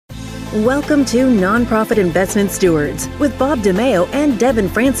Welcome to Nonprofit Investment Stewards with Bob DeMeo and Devin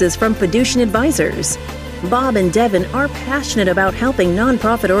Francis from Fiducian Advisors. Bob and Devin are passionate about helping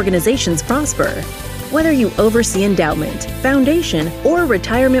nonprofit organizations prosper. Whether you oversee endowment, foundation, or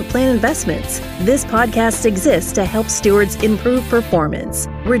retirement plan investments, this podcast exists to help stewards improve performance,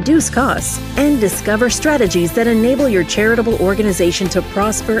 reduce costs, and discover strategies that enable your charitable organization to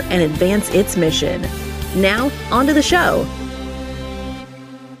prosper and advance its mission. Now, on to the show.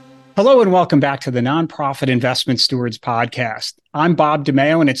 Hello and welcome back to the Nonprofit Investment Stewards podcast. I'm Bob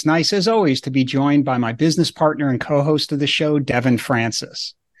DeMeo, and it's nice, as always, to be joined by my business partner and co-host of the show, Devin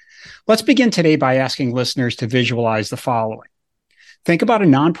Francis. Let's begin today by asking listeners to visualize the following. Think about a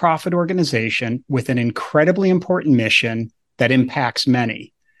nonprofit organization with an incredibly important mission that impacts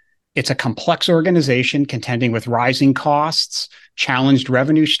many. It's a complex organization contending with rising costs, challenged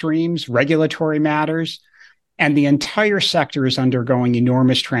revenue streams, regulatory matters, and the entire sector is undergoing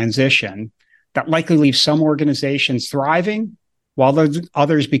enormous transition that likely leaves some organizations thriving while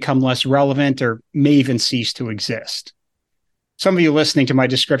others become less relevant or may even cease to exist. Some of you listening to my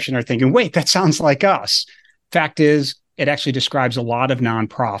description are thinking, wait, that sounds like us. Fact is, it actually describes a lot of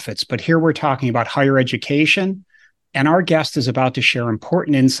nonprofits, but here we're talking about higher education, and our guest is about to share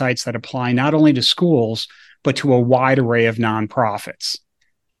important insights that apply not only to schools, but to a wide array of nonprofits.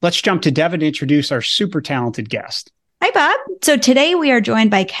 Let's jump to Devin to introduce our super talented guest. Hi, Bob. So today we are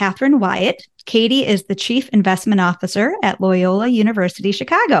joined by Katharine Wyatt. Katie is the Chief Investment Officer at Loyola University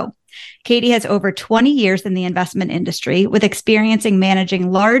Chicago. Katie has over 20 years in the investment industry with experience in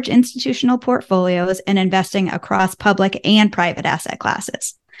managing large institutional portfolios and investing across public and private asset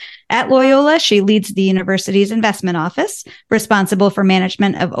classes. At Loyola, she leads the university's investment office, responsible for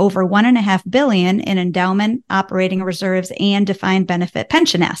management of over $1.5 billion in endowment, operating reserves, and defined benefit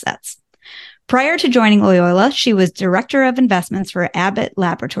pension assets. Prior to joining Loyola, she was Director of Investments for Abbott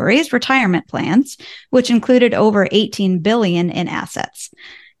Laboratories Retirement Plans, which included over $18 billion in assets.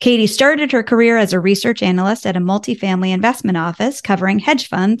 Katie started her career as a research analyst at a multifamily investment office covering hedge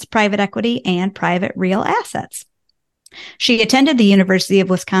funds, private equity, and private real assets. She attended the University of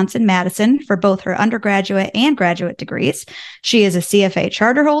Wisconsin-Madison for both her undergraduate and graduate degrees. She is a CFA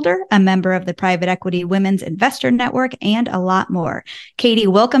charter holder, a member of the Private Equity Women's Investor Network, and a lot more. Katie,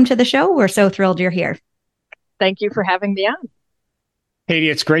 welcome to the show. We're so thrilled you're here. Thank you for having me on. Katie,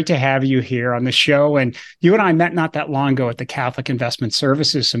 it's great to have you here on the show. And you and I met not that long ago at the Catholic Investment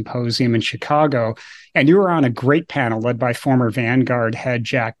Services Symposium in Chicago. And you were on a great panel led by former Vanguard head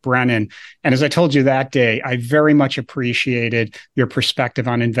Jack Brennan. And as I told you that day, I very much appreciated your perspective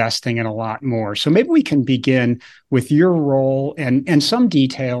on investing and a lot more. So maybe we can begin with your role and some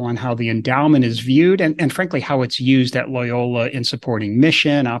detail on how the endowment is viewed and frankly, how it's used at Loyola in supporting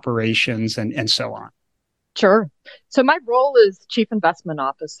mission, operations, and so on. Sure. So my role is Chief Investment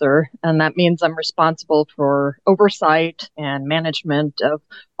Officer, and that means I'm responsible for oversight and management of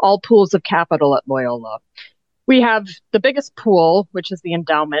all pools of capital at Loyola. We have the biggest pool, which is the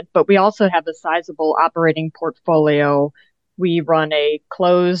endowment, but we also have a sizable operating portfolio. We run a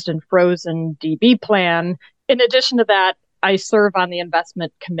closed and frozen DB plan. In addition to that, I serve on the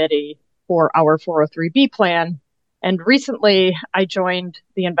investment committee for our 403B plan. And recently, I joined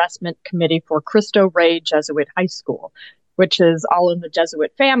the investment committee for Cristo Rey Jesuit High School, which is all in the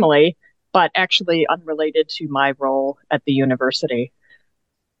Jesuit family, but actually unrelated to my role at the university.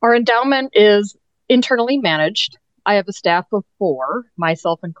 Our endowment is internally managed. I have a staff of 4,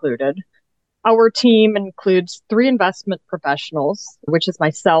 myself included. Our team includes 3 investment professionals, which is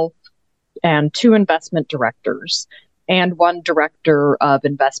myself, and 2 investment directors, and 1 director of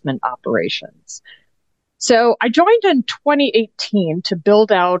investment operations. So I joined in 2018 to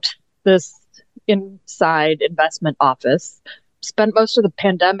build out this inside investment office, spent most of the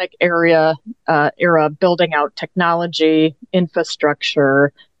pandemic era building out technology,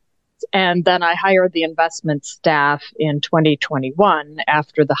 infrastructure, and then I hired the investment staff in 2021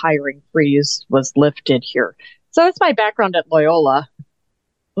 after the hiring freeze was lifted here. So that's my background at Loyola.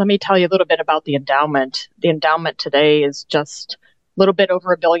 Let me tell you a little bit about the endowment. The endowment today is just little bit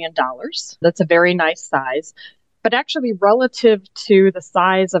over $1 billion. That's a very nice size. But actually, relative to the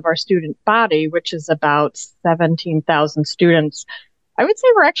size of our student body, which is about 17,000 students, I would say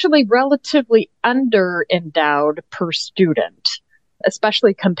we're actually relatively under-endowed per student,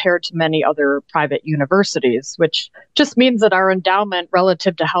 especially compared to many other private universities, which just means that our endowment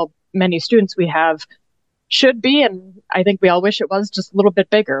relative to how many students we have should be, and I think we all wish it was, just a little bit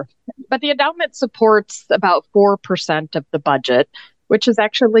bigger. But the endowment supports about 4% of the budget, which is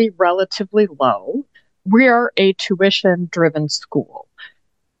actually relatively low. We are a tuition-driven school.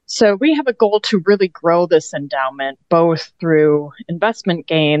 So we have a goal to really grow this endowment, both through investment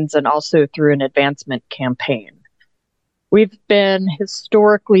gains and also through an advancement campaign. We've been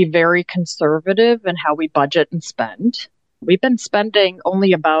historically very conservative in how we budget and spend. We've been spending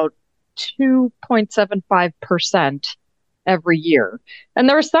only about 2.75% every year. And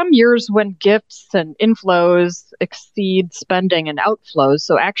there are some years when gifts and inflows exceed spending and outflows.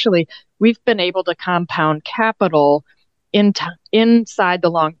 So actually, we've been able to compound capital inside the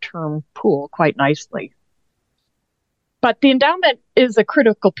long-term pool quite nicely. But the endowment is a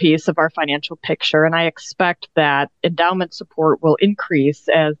critical piece of our financial picture, and I expect that endowment support will increase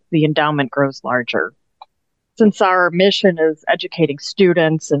as the endowment grows larger. Since our mission is educating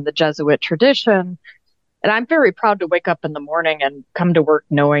students in the Jesuit tradition, and I'm very proud to wake up in the morning and come to work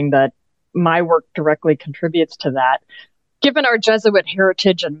knowing that my work directly contributes to that. Given our Jesuit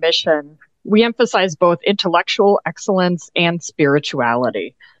heritage and mission, we emphasize both intellectual excellence and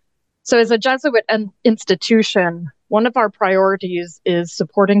spirituality. So as a Jesuit institution, one of our priorities is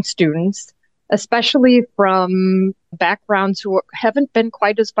supporting students, especially from backgrounds who haven't been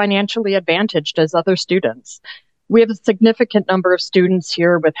quite as financially advantaged as other students. We have a significant number of students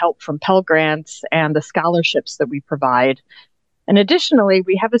here with help from Pell Grants and the scholarships that we provide. And additionally,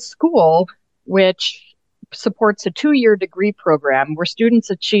 we have a school which supports a 2-year degree program where students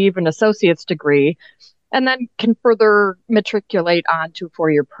achieve an associate's degree and then can further matriculate on to a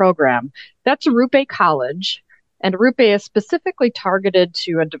 4-year program. That's Rupe College, and Rupe is specifically targeted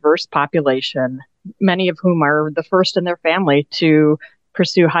to a diverse population, many of whom are the first in their family to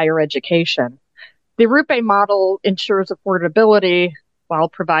pursue higher education. The Rupe model ensures affordability while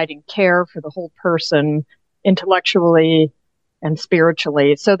providing care for the whole person intellectually and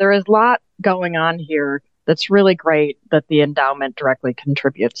spiritually. So there is a lot going on here that's really great that the endowment directly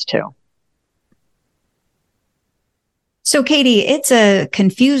contributes to. So, Katie, it's a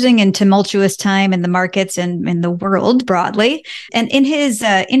confusing and tumultuous time in the markets and in the world broadly. And in his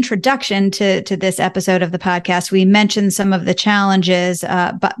introduction to this episode of the podcast, we mentioned some of the challenges.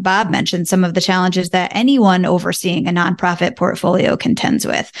 Bob mentioned some of the challenges that anyone overseeing a nonprofit portfolio contends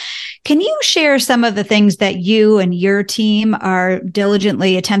with. Can you share some of the things that you and your team are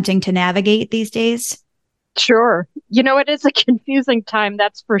diligently attempting to navigate these days? Sure. It is a confusing time,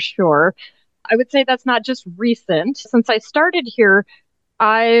 that's for sure. I would say that's not just recent. Since I started here,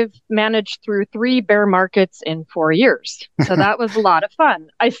 I've managed through 3 bear markets in 4 years. So that was a lot of fun.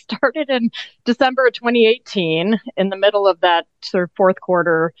 I started in December of 2018 in the middle of that sort of fourth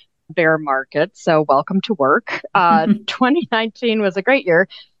quarter bear market. So welcome to work. 2019 was a great year.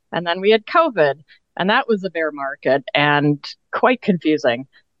 And then we had COVID, and that was a bear market and quite confusing.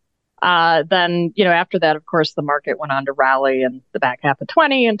 Then, after that, of course, the market went on to rally in the back half of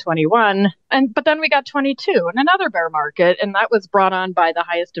 20 and 21. But then we got 22 and another bear market. And that was brought on by the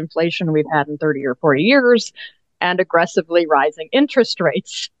highest inflation we've had in 30 or 40 years and aggressively rising interest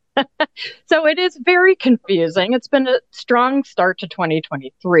rates. So it is very confusing. It's been a strong start to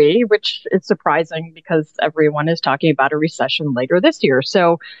 2023, which is surprising because everyone is talking about a recession later this year.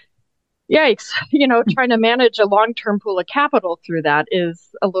 So yikes, trying to manage a long-term pool of capital through that is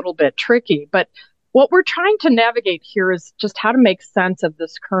a little bit tricky. But what we're trying to navigate here is just how to make sense of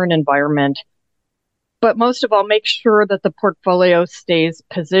this current environment. But most of all, make sure that the portfolio stays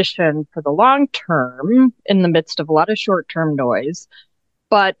positioned for the long term in the midst of a lot of short-term noise,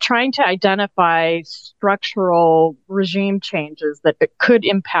 but trying to identify structural regime changes that could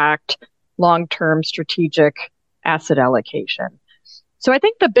impact long-term strategic asset allocation. So I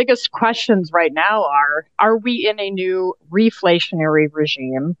think the biggest questions right now are we in a new reflationary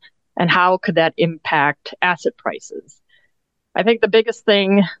regime, and how could that impact asset prices? I think the biggest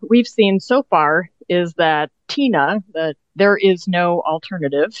thing we've seen so far is that Tina, that there is no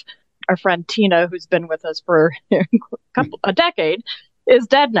alternative. Our friend Tina, who's been with us for a decade, is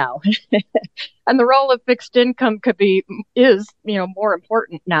dead now. And the role of fixed income is more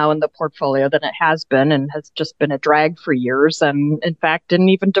important now in the portfolio than it has been, and has just been a drag for years. And in fact, didn't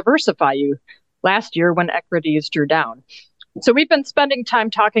even diversify you last year when equities drew down. So we've been spending time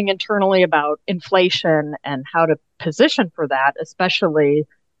talking internally about inflation and how to position for that, especially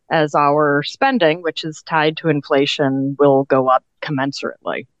as our spending, which is tied to inflation, will go up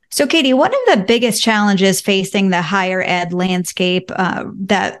commensurately. So, Katie, one of the biggest challenges facing the higher ed landscape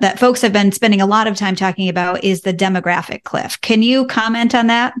that folks have been spending a lot of time talking about is the demographic cliff. Can you comment on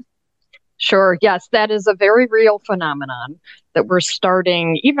that? Sure. Yes, that is a very real phenomenon that we're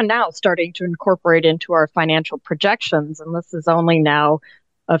starting to incorporate into our financial projections. And this is only now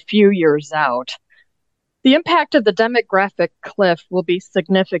a few years out. The impact of the demographic cliff will be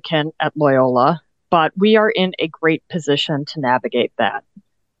significant at Loyola, but we are in a great position to navigate that.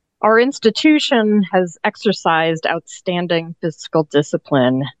 Our institution has exercised outstanding fiscal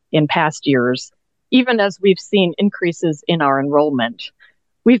discipline in past years, even as we've seen increases in our enrollment.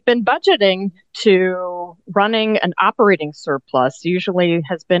 We've been budgeting to running an operating surplus, usually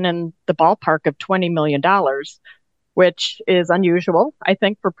has been in the ballpark of $20 million, which is unusual, I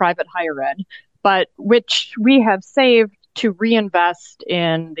think, for private higher ed, but which we have saved to reinvest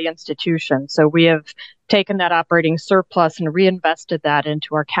in the institution. So we have taken that operating surplus and reinvested that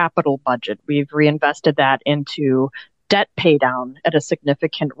into our capital budget. We've reinvested that into debt pay down at a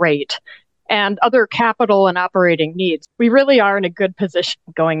significant rate and other capital and operating needs. We really are in a good position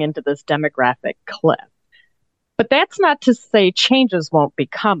going into this demographic cliff. But that's not to say changes won't be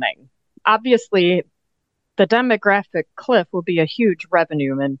coming. Obviously, the demographic cliff will be a huge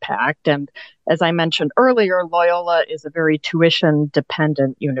revenue impact. And as I mentioned earlier, Loyola is a very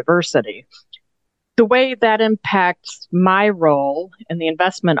tuition-dependent university. The way that impacts my role in the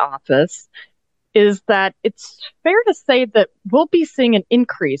investment office is that it's fair to say that we'll be seeing an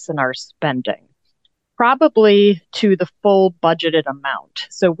increase in our spending, probably to the full budgeted amount.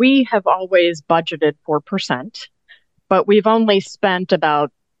 So we have always budgeted 4%, but we've only spent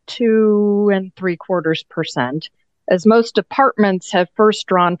about 2.75%, as most departments have first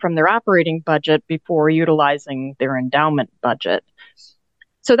drawn from their operating budget before utilizing their endowment budget.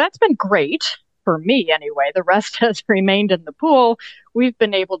 So that's been great for me anyway. The rest has remained in the pool. We've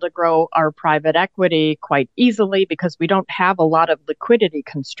been able to grow our private equity quite easily because we don't have a lot of liquidity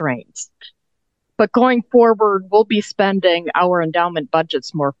constraints. But going forward, we'll be spending our endowment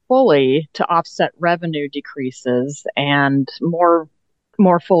budgets more fully to offset revenue decreases and more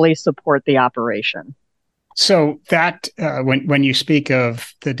fully support the operation. So that when you speak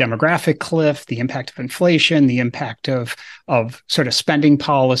of the demographic cliff, the impact of inflation, the impact of sort of spending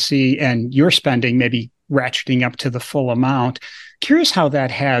policy and your spending maybe ratcheting up to the full amount, curious how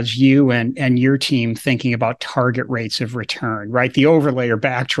that has you and your team thinking about target rates of return, right? The overlay or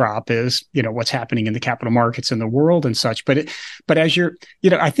backdrop is, what's happening in the capital markets in the world and such. But as you're,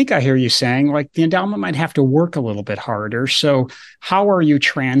 I think I hear you saying like the endowment might have to work a little bit harder. So how are you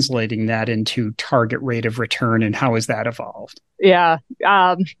translating that into target rate of return and how has that evolved? Yeah,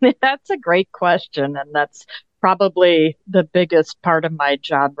 that's a great question. And that's probably the biggest part of my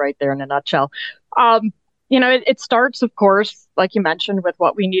job right there in a nutshell. It starts, of course, like you mentioned, with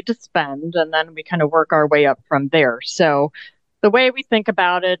what we need to spend, and then we kind of work our way up from there. So the way we think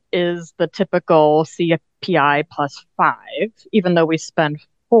about it is the typical CPI plus 5, even though we spend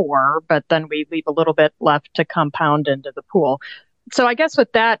 4, but then we leave a little bit left to compound into the pool. So I guess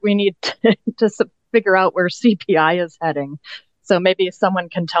with that, we need to figure out where CPI is heading. So maybe someone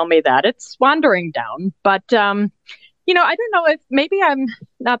can tell me that. It's wandering down, but I don't know if maybe I'm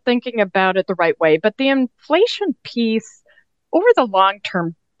not thinking about it the right way, but the inflation piece over the long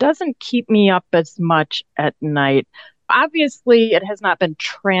term doesn't keep me up as much at night. Obviously, it has not been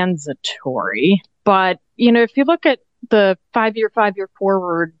transitory, but, if you look at the 5-year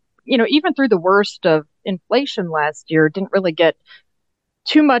forward, even through the worst of inflation last year, didn't really get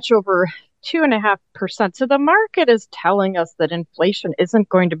too much over 2.5%. So the market is telling us that inflation isn't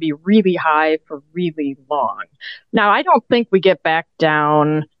going to be really high for really long. Now, I don't think we get back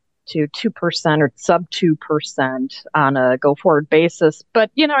down to 2% or sub 2% on a go forward basis.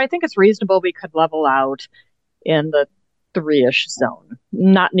 But, I think it's reasonable we could level out in the 3-ish zone.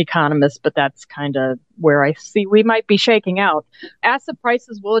 Not an economist, but that's kind of where I see we might be shaking out. Asset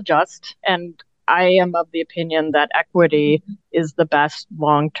prices will adjust, and I am of the opinion that equity is the best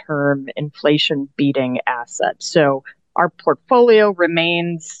long-term inflation-beating asset. So our portfolio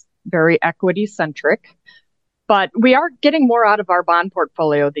remains very equity-centric, but we are getting more out of our bond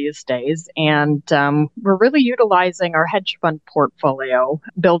portfolio these days, and we're really utilizing our hedge fund portfolio,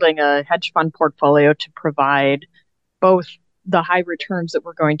 building a hedge fund portfolio to provide both the high returns that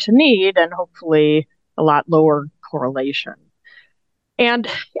we're going to need and hopefully a lot lower correlation. And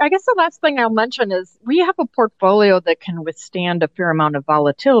I guess the last thing I'll mention is we have a portfolio that can withstand a fair amount of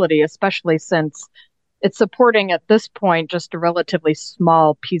volatility, especially since it's supporting at this point just a relatively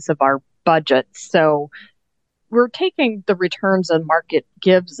small piece of our budget. So we're taking the returns the market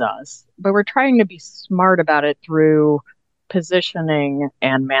gives us, but we're trying to be smart about it through positioning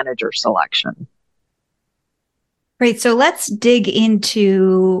and manager selection. Great. So let's dig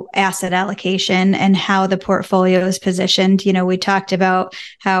into asset allocation and how the portfolio is positioned. We talked about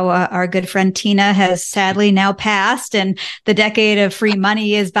how our good friend Tina has sadly now passed and the decade of free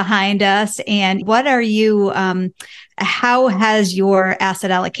money is behind us. And what are you, how has your asset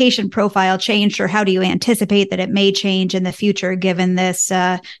allocation profile changed, or how do you anticipate that it may change in the future given this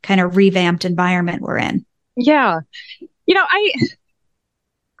kind of revamped environment we're in? Yeah.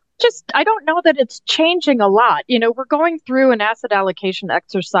 I don't know that it's changing a lot. We're going through an asset allocation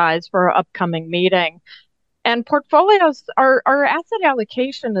exercise for our upcoming meeting. And portfolios, our asset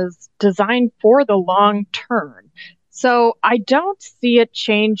allocation is designed for the long term. So I don't see it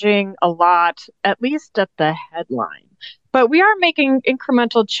changing a lot, at least at the headline. But we are making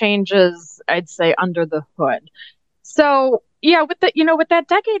incremental changes, I'd say, under the hood. So yeah, with that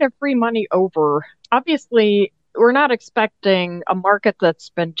decade of free money over, obviously we're not expecting a market that's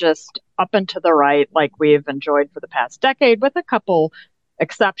been just up and to the right like we've enjoyed for the past decade, with a couple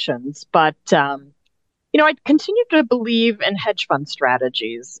exceptions. But I continue to believe in hedge fund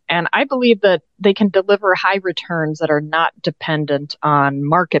strategies, and I believe that they can deliver high returns that are not dependent on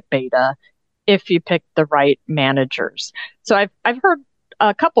market beta if you pick the right managers. So I've heard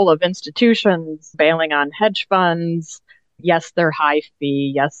a couple of institutions bailing on hedge funds. Yes, they're high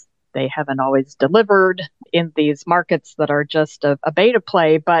fee. Yes, they haven't always delivered in these markets that are just a beta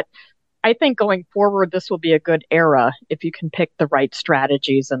play. But I think going forward, this will be a good era if you can pick the right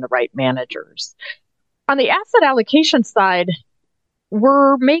strategies and the right managers. On the asset allocation side,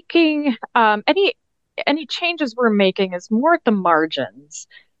 we're making any changes we're making is more at the margins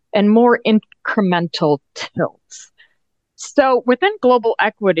and more incremental tilts. So within global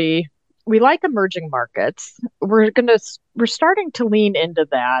equity, we like emerging markets. We're starting to lean into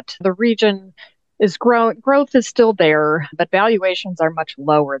that. The region is growth is still there, but valuations are much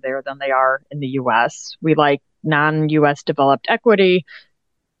lower there than they are in the US. We like non-US developed equity,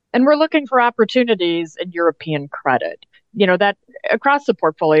 and we're looking for opportunities in European credit. That across the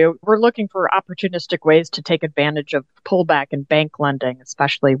portfolio, we're looking for opportunistic ways to take advantage of pullback in bank lending,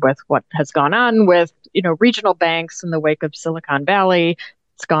 especially with what has gone on with, regional banks in the wake of Silicon Valley.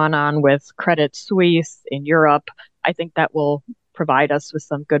 It's gone on with Credit Suisse in Europe. I think that will provide us with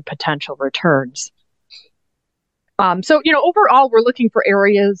some good potential returns. Overall, we're looking for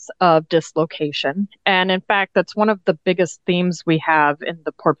areas of dislocation. And in fact, that's one of the biggest themes we have in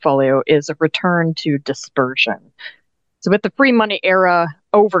the portfolio is a return to dispersion. So with the free money era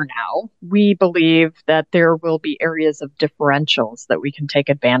over now, we believe that there will be areas of differentials that we can take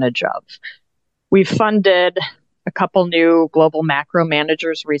advantage of. We've funded a couple new global macro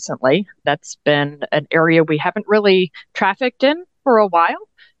managers recently. That's been an area we haven't really trafficked in for a while.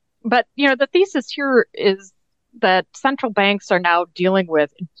 But, the thesis here is that central banks are now dealing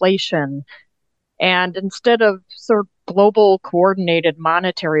with inflation. And instead of sort of global coordinated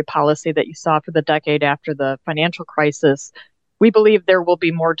monetary policy that you saw for the decade after the financial crisis, we believe there will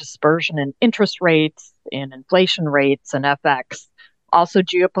be more dispersion in interest rates, in inflation rates, and FX. Also,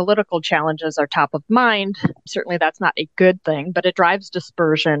 geopolitical challenges are top of mind. Certainly that's not a good thing, but it drives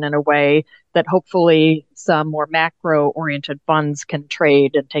dispersion in a way that hopefully some more macro-oriented funds can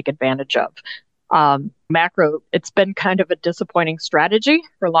trade and take advantage of. Macro, it's been kind of a disappointing strategy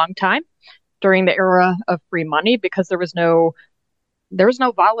for a long time during the era of free money because there was no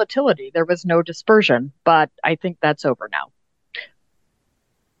volatility, there was no dispersion, but I think that's over now.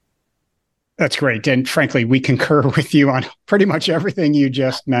 That's great. And frankly, we concur with you on pretty much everything you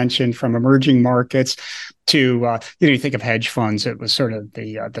just mentioned, from emerging markets to, you think of hedge funds. It was sort of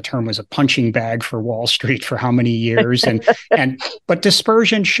the term was a punching bag for Wall Street for how many years. But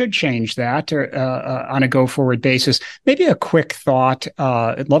dispersion should change that on a go forward basis. Maybe a quick thought.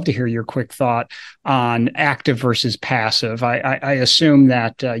 I'd love to hear your quick thought on active versus passive. I assume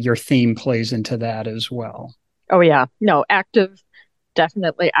that your theme plays into that as well. Oh, yeah. No, active.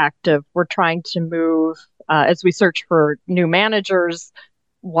 Definitely active. We're trying to move as we search for new managers.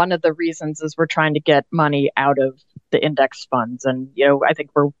 One of the reasons is we're trying to get money out of the index funds. And, I think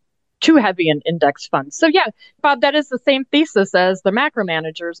we're too heavy in index funds. So yeah, Bob, that is the same thesis as the macro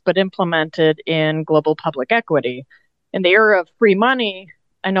managers, but implemented in global public equity. In the era of free money,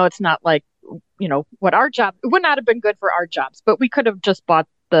 I know it's not like, what our job, it would not have been good for our jobs, but we could have just bought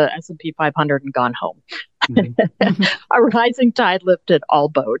the S&P 500 and gone home. Mm-hmm. A rising tide lifted all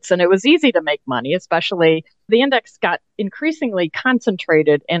boats, and it was easy to make money, especially the index got increasingly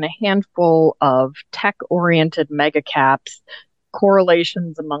concentrated in a handful of tech-oriented mega caps.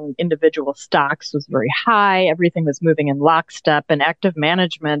 Correlations among individual stocks was very high. Everything was moving in lockstep, and active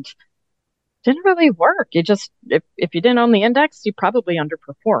management didn't really work. You just, if you didn't own the index, you probably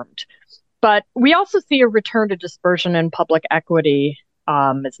underperformed. But we also see a return to dispersion in public equity.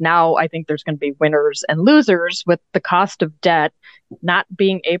 It's now, I think there's going to be winners and losers with the cost of debt not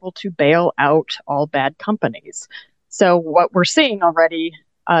being able to bail out all bad companies. So what we're seeing already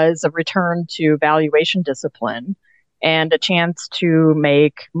is a return to valuation discipline and a chance to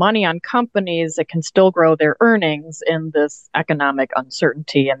make money on companies that can still grow their earnings in this economic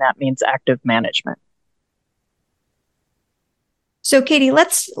uncertainty, and that means active management. So, Katie,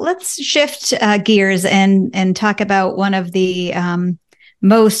 let's shift gears and talk about one of the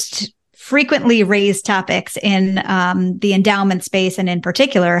most frequently raised topics in the endowment space, and in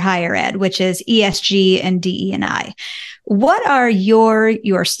particular higher ed, which is ESG and DE&I. What are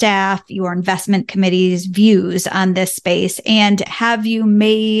your staff, your investment committee's views on this space? And have you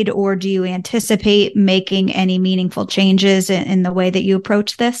made, or do you anticipate making, any meaningful changes in the way that you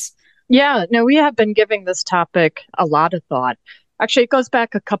approach this? Yeah, no, we have been giving this topic a lot of thought. Actually, it goes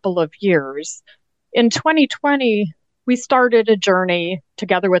back a couple of years. In 2020, we started a journey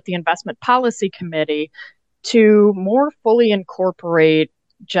together with the Investment Policy Committee to more fully incorporate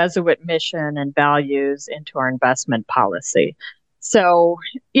Jesuit mission and values into our investment policy. So,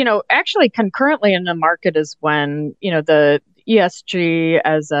 actually concurrently in the market is when, the ESG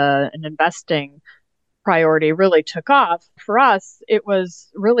as an investing priority really took off. For us, it was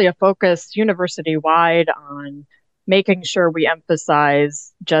really a focus university-wide on making sure we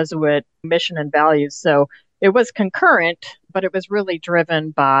emphasize Jesuit mission and values. So it was concurrent, but it was really driven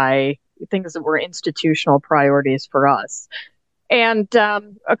by things that were institutional priorities for us. And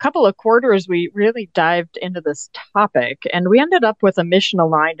a couple of quarters, we really dived into this topic, and we ended up with a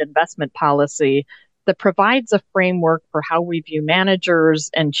mission-aligned investment policy that provides a framework for how we view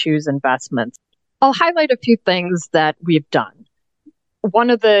managers and choose investments. I'll highlight a few things that we've done.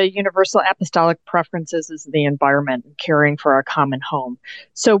 One of the universal apostolic preferences is the environment and caring for our common home.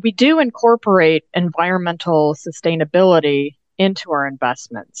 So we do incorporate environmental sustainability into our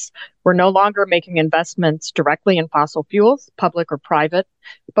investments. We're no longer making investments directly in fossil fuels, public or private,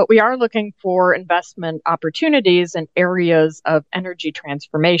 but we are looking for investment opportunities in areas of energy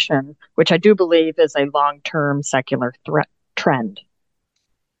transformation, which I do believe is a long-term secular trend.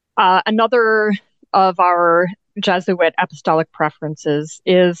 Another of our Jesuit apostolic preferences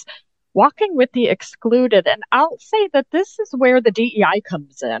is walking with the excluded. And I'll say that this is where the DEI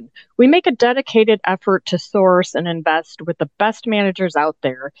comes in. We make a dedicated effort to source and invest with the best managers out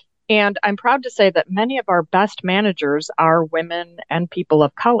there. And I'm proud to say that many of our best managers are women and people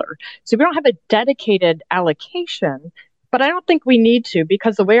of color. So we don't have a dedicated allocation, but I don't think we need to,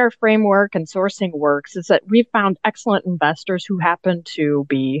 because the way our framework and sourcing works is that we've found excellent investors who happen to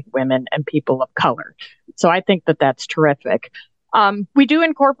be women and people of color. So I think that that's terrific. We do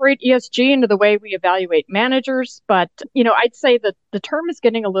incorporate ESG into the way we evaluate managers, but I'd say that the term is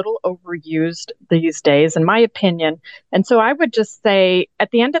getting a little overused these days, in my opinion. And so I would just say,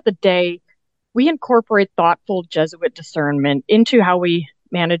 at the end of the day, we incorporate thoughtful Jesuit discernment into how we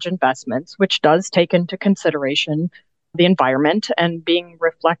manage investments, which does take into consideration the environment and being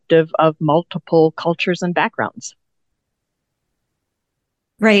reflective of multiple cultures and backgrounds.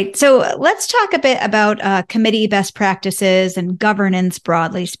 Right. So let's talk a bit about committee best practices and governance,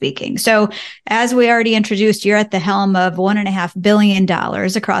 broadly speaking. So as we already introduced, you're at the helm of $1.5 billion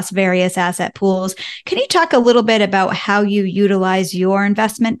across various asset pools. Can you talk a little bit about how you utilize your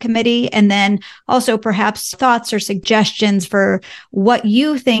investment committee, and then also perhaps thoughts or suggestions for what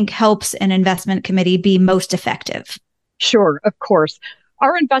you think helps an investment committee be most effective? Sure, of course.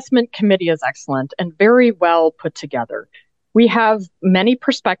 Our investment committee is excellent and very well put together. We have many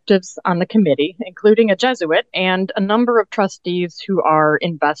perspectives on the committee, including a Jesuit and a number of trustees who are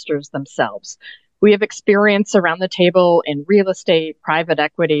investors themselves. We have experience around the table in real estate, private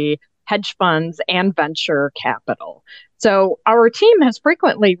equity, hedge funds, and venture capital. So our team has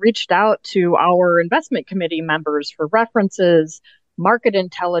frequently reached out to our investment committee members for references, market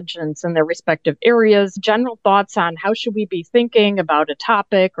intelligence in their respective areas, general thoughts on how should we be thinking about a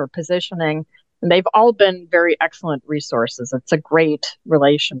topic or positioning. And they've all been very excellent resources. It's a great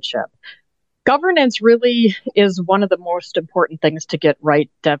relationship. Governance really is one of the most important things to get right,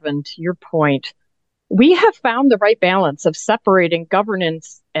 Devin, to your point. We have found the right balance of separating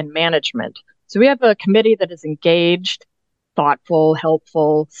governance and management. So we have a committee that is engaged, thoughtful,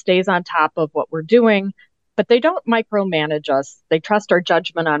 helpful, stays on top of what we're doing, but they don't micromanage us. They trust our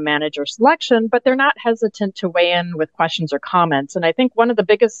judgment on manager selection, but they're not hesitant to weigh in with questions or comments. And I think one of the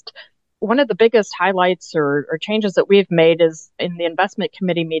biggest highlights or changes that we've made is in the investment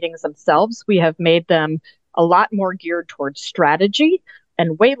committee meetings themselves. We have made them a lot more geared towards strategy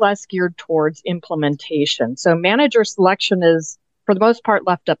and way less geared towards implementation. So manager selection is, for the most part,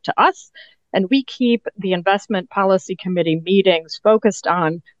 left up to us. And we keep the investment policy committee meetings focused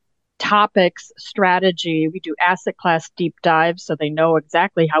on topics, strategy. We do asset class deep dives so they know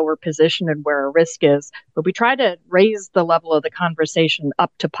exactly how we're positioned and where our risk is. But we try to raise the level of the conversation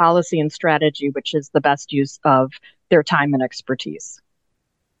up to policy and strategy, which is the best use of their time and expertise.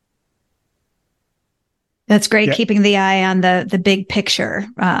 That's great. Yep. Keeping the eye on the big picture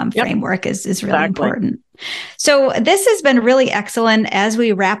framework is really important. So this has been really excellent. As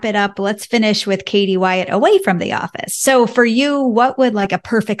we wrap it up, let's finish with Katie Wyatt away from the office. So for you, what would like a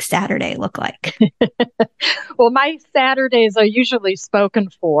perfect Saturday look like? Well, my Saturdays are usually spoken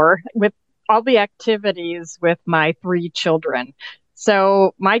for with all the activities with my 3 children.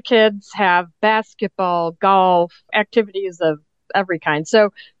 So my kids have basketball, golf, activities of every kind.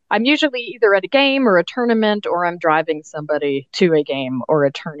 So I'm usually either at a game or a tournament, or I'm driving somebody to a game or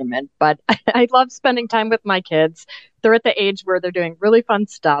a tournament. But I love spending time with my kids. They're at the age where they're doing really fun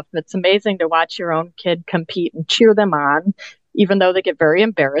stuff. It's amazing to watch your own kid compete and cheer them on, even though they get very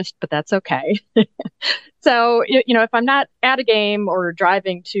embarrassed, but that's okay. So, if I'm not at a game or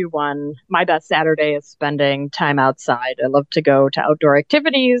driving to one, my best Saturday is spending time outside. I love to go to outdoor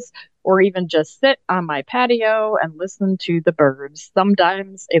activities or even just sit on my patio and listen to the birds.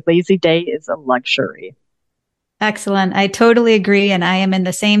 Sometimes a lazy day is a luxury. Excellent. I totally agree. And I am in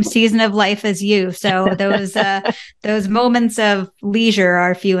the same season of life as you. So those moments of leisure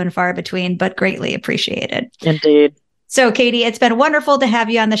are few and far between, but greatly appreciated. Indeed. So, Katie, it's been wonderful to have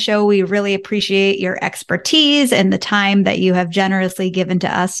you on the show. We really appreciate your expertise and the time that you have generously given to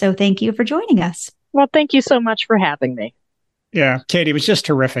us. So thank you for joining us. Well, thank you so much for having me. Yeah, Katie, it was just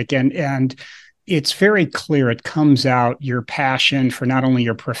terrific. And it's very clear. It comes out your passion for not only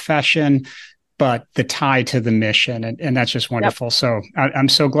your profession, but the tie to the mission. And that's just wonderful. Yep. So I'm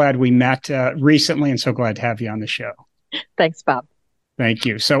so glad we met recently and so glad to have you on the show. Thanks, Bob. Thank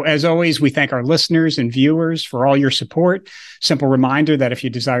you. So as always, we thank our listeners and viewers for all your support. Simple reminder that if you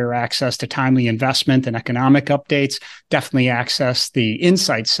desire access to timely investment and economic updates, definitely access the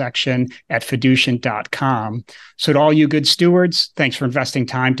insights section at fiducian.com. So to all you good stewards, thanks for investing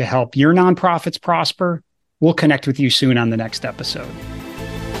time to help your nonprofits prosper. We'll connect with you soon on the next episode.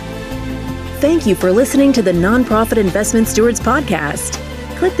 Thank you for listening to the Nonprofit Investment Stewards Podcast.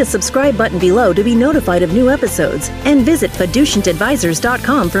 Click the subscribe button below to be notified of new episodes and visit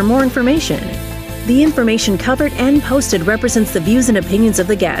fiduciantadvisors.com for more information. The information covered and posted represents the views and opinions of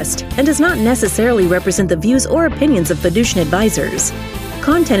the guest and does not necessarily represent the views or opinions of Fiduciant Advisors.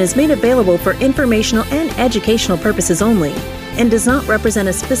 Content is made available for informational and educational purposes only and does not represent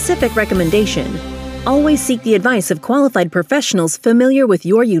a specific recommendation. Always seek the advice of qualified professionals familiar with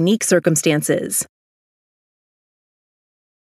your unique circumstances.